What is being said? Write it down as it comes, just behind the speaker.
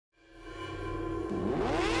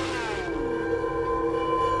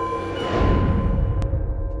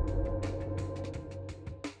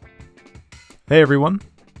Hey everyone,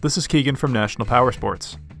 this is Keegan from National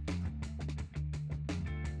Powersports.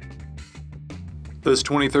 This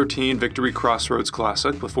 2013 Victory Crossroads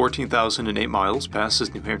Classic with 14,008 miles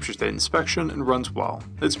passes New Hampshire State inspection and runs well.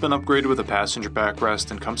 It's been upgraded with a passenger backrest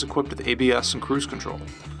and comes equipped with ABS and cruise control.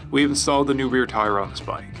 We have installed the new rear tire on this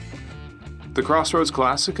bike. The Crossroads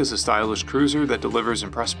Classic is a stylish cruiser that delivers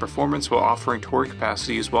impressive performance while offering torque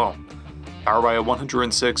capacity as well. Powered by a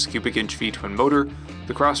 106 cubic inch V twin motor,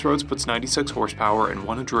 the Crossroads puts 96 horsepower and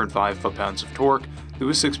 105 foot-pounds of torque through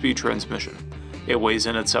a 6-speed transmission. It weighs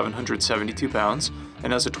in at 772 pounds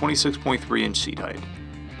and has a 26.3 inch seat height.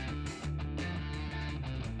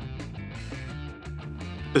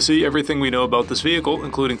 To see everything we know about this vehicle,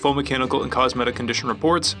 including full mechanical and cosmetic condition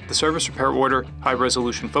reports, the service repair order,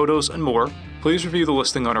 high-resolution photos, and more, please review the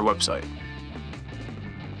listing on our website.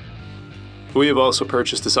 We have also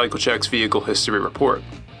purchased the CycleCheck's Vehicle History Report.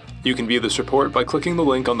 You can view this report by clicking the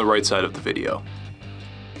link on the right side of the video.